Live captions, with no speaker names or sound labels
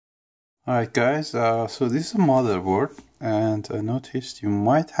Alright guys, so this is a motherboard, and I noticed you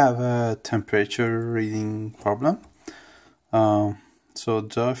might have a temperature reading problem. So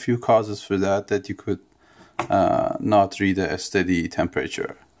there are a few causes for that you could not read a steady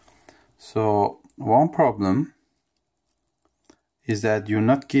temperature. So one problem is that you're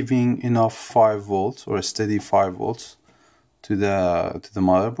not giving enough 5 volts or a steady 5 volts to the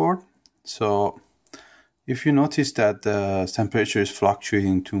motherboard. So if you notice that the temperature is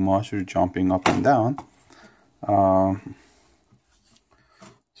fluctuating too much or jumping up and down,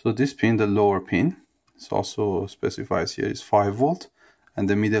 so this pin, the lower pin, it's also specifies here is 5 volt, and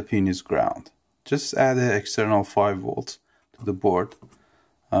the middle pin is ground. Just add an external 5 volts to the board,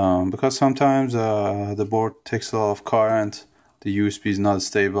 because sometimes the board takes a lot of current, the USB is not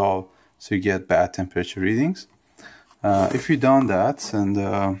stable, so you get bad temperature readings. If you've done that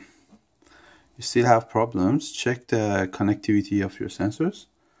and you still have problems, check the connectivity of your sensors.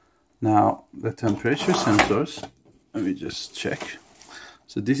 Now the temperature sensors, let me just check.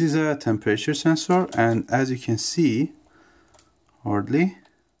 So this is a temperature sensor, and as you can see, hardly,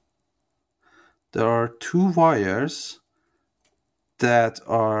 there are 2 wires that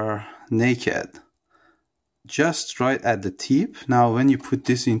are naked, just right at the tip. Now when you put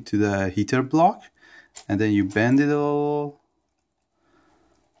this into the heater block, and then you bend it all,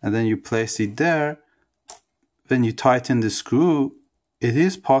 and then you place it there, when you tighten the screw, it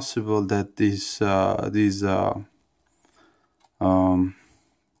is possible that these 2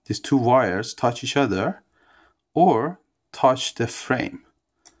 wires touch each other or touch the frame.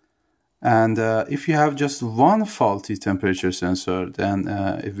 And if you have just one faulty temperature sensor, then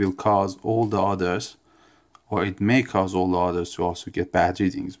it will cause all the others, or it may cause all the others to also get bad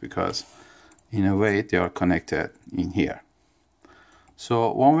readings, because in a way they are connected in here.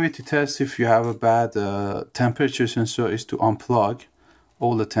 So one way to test if you have a bad temperature sensor is to unplug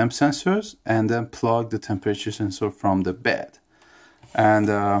all the temp sensors and then plug the temperature sensor from the bed. And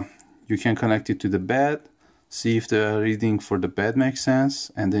you can connect it to the bed, see if the reading for the bed makes sense,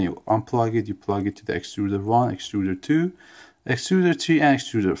 and then you unplug it, you plug it to the extruder 1, extruder 2, extruder 3, and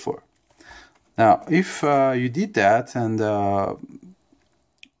extruder 4. Now if you did that and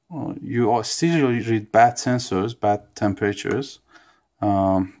you still read bad sensors, bad temperatures,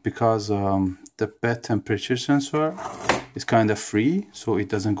 because the bed temperature sensor is kind of free, so it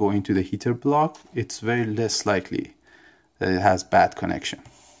doesn't go into the heater block, it's very less likely that it has bad connection.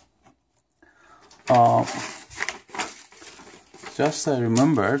 Just I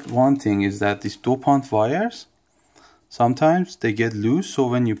remembered one thing is that these dopant wires, sometimes they get loose, so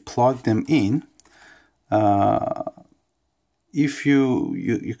when you plug them in, if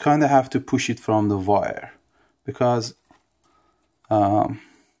you kind of have to push it from the wire, because I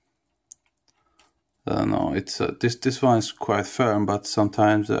don't know, it's this one is quite firm, but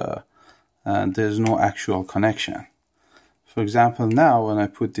sometimes there's no actual connection. For example, now when I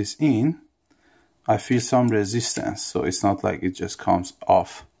put this in, I feel some resistance, so it's not like it just comes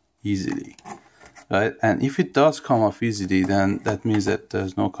off easily, right? And if it does come off easily, then that means that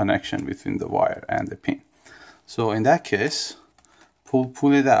there's no connection between the wire and the pin. So in that case,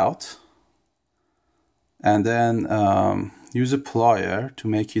 pull it out, and then use a plier to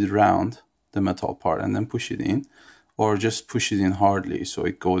make it round, the metal part, and then push it in, or just push it in hardly so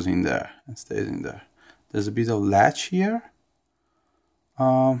it goes in there and stays in there. There's a bit of latch here,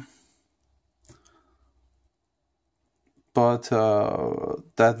 but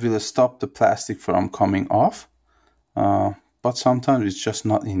that will stop the plastic from coming off, but sometimes it's just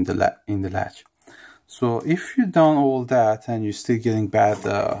not in the latch. So if you've done all that and you're still getting bad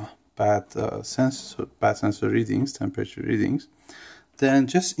sensor readings, temperature readings, then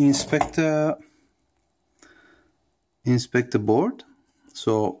just inspect the board.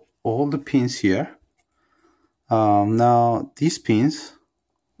 So all the pins here, now these pins,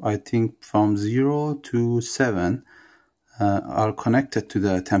 I think from 0 to 7 are connected to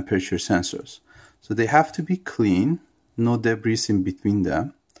the temperature sensors, so they have to be clean, no debris in between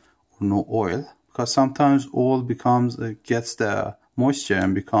them, or no oil, because sometimes oil gets the moisture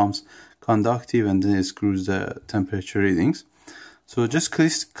and becomes conductive, and then it screws the temperature readings. So just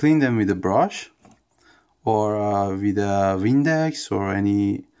clean them with a brush, or with a Windex, or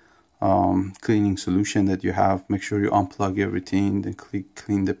any cleaning solution that you have. Make sure you unplug everything, then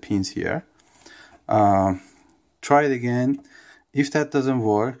clean the pins here. Try it again. If that doesn't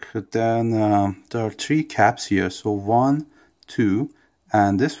work, then there are 3 caps here, so 1, 2,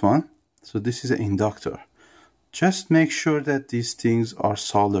 and this one. So this is an inductor. Just make sure that these things are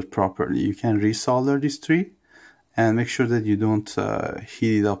soldered properly. You can resolder these 3, and make sure that you don't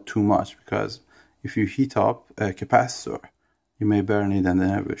heat it up too much, because if you heat up a capacitor, you may burn it and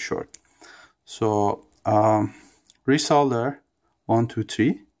then it will short. So resolder 1, 2,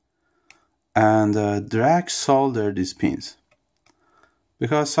 3 and drag solder these pins,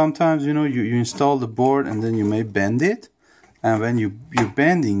 because sometimes you install the board and then you may bend it, and when you're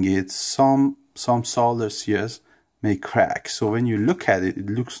bending it, some solder sears may crack. So when you look at it, it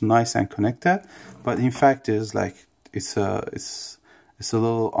looks nice and connected, but in fact it's a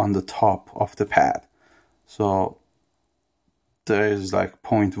little on the top of the pad. So there is like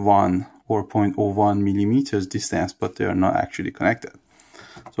 0.1 or 0.01 millimeters distance, but they are not actually connected.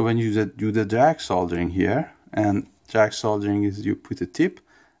 So when you do the drag soldering here, and drag soldering is you put a tip,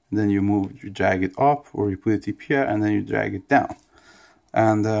 and then you drag it up, or you put a tip here and then you drag it down,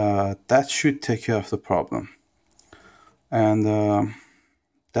 and that should take care of the problem. And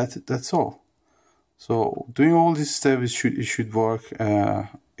that's all. So doing all these steps, it should work.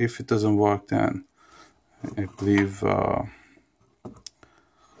 If it doesn't work, then I believe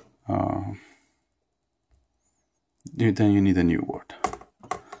then you need a new board.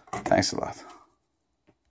 Thanks a lot.